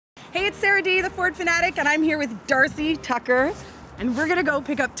Hey, it's Sarah D, the Ford Fanatic, and I'm here with Darcy Tucker. And we're gonna go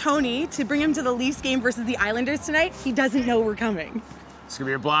pick up Tony to bring him to the Leafs game versus the Islanders tonight. He doesn't know we're coming. It's gonna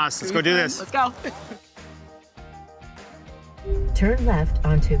be a blast. Let's go do this. Let's go. Turn left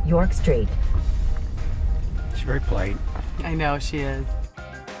onto York Street. She's very polite. I know, she is.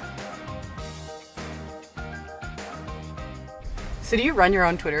 So do you run your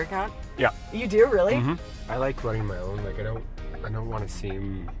own Twitter account? Yeah. You do, really? I like running my own. Like I don't want to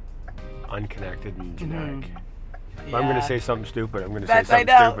seem unconnected and generic. If I'm gonna say something stupid, I'm gonna say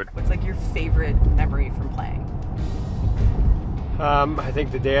something stupid. What's like your favorite memory from playing? I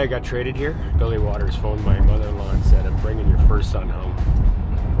think the day I got traded here, Billy Waters phoned my mother-in-law and said, "I'm bringing your first son home."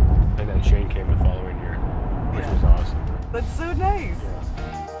 And then Shane came the following year, which was awesome. That's so nice.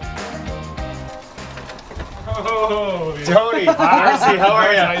 Oh, Tony, Darcy, how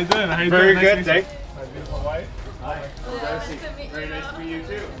are you? How you doing? How you Very doing? good, thanks. My beautiful wife. Hi. Darcy, very nice to meet you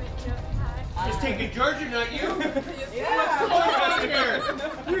too. Just taking Georgia, not you. Yeah. What's going on here?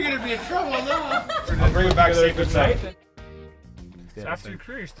 You're gonna be in trouble now. I'll bring him back safe and sound. So after your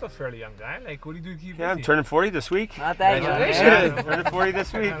career, you're still a fairly young guy. Like, what do you do to keep busy? Yeah, I'm turning 40 this week. Not that young. Yeah, turning 40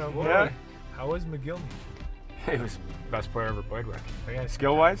 this week. Yeah. How was McGillney? He was the best player I ever played with. Oh, yeah,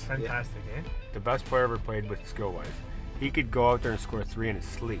 Skill-wise? Fantastic, eh? The best player I ever played with skill-wise. He could go out there and score 3 in his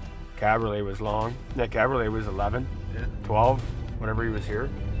sleep. Caberlet was long. That Caberlet was 11, 12, whenever he was here.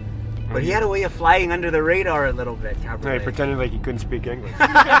 But he had a way of flying under the radar a little bit, Caberlet. Yeah, he pretended like he couldn't speak English.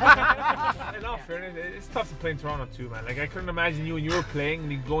 In all fairness, it's tough to play in Toronto too, man. Like, I couldn't imagine you when you were playing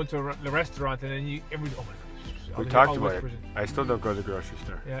and you go into a restaurant and then oh my God. We talked about it. I still don't go to the grocery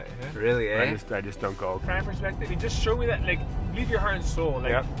store. Yeah. Really, eh? I just don't go. Fan perspective, it just show me that, like, leave your heart and soul.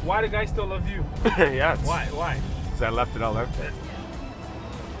 Like, why do guys still love you? Yeah. Why? Because I left it all out there.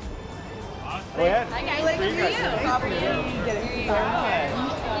 Go ahead. Hi guys, good for you. How are you?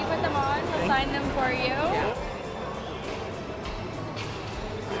 Can you put them on? We'll sign them for you.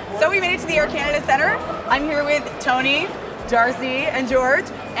 So we made it to the Air Canada Centre. I'm here with Tony, Darcy, and George,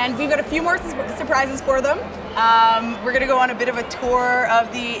 and we've got a few more surprises for them. We're gonna go on a bit of a tour of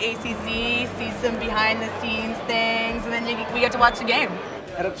the ACC, see some behind the scenes things, and then we get to watch the game.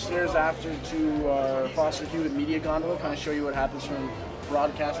 Head upstairs after to our Foster Hewitt Media Gondola, kind of show you what happens from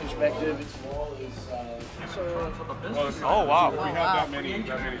broadcast perspective. Oh wow! We have that many. If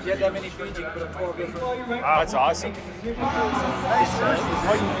you have that many feeds, you can put up 12 different. Wow, that's awesome. Head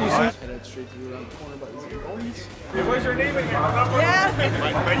straight through around the corner, but What's your name again?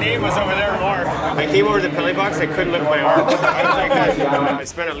 Yeah. My name was over there more. I came over to the penalty box, I couldn't lift my arm. I was like that. I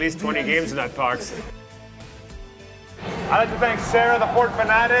spent at least 20 games in that box. I'd like to thank Sarah, the Ford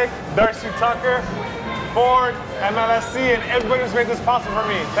Fanatic, Darcy Tucker, Ford, MLSC, and everybody who's made this possible for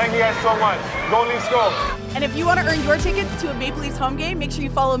me. Thank you guys so much. Go Leafs, go! And if you want to earn your tickets to a Maple Leafs home game, make sure you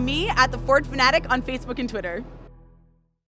follow me at the Ford Fanatic on Facebook and Twitter.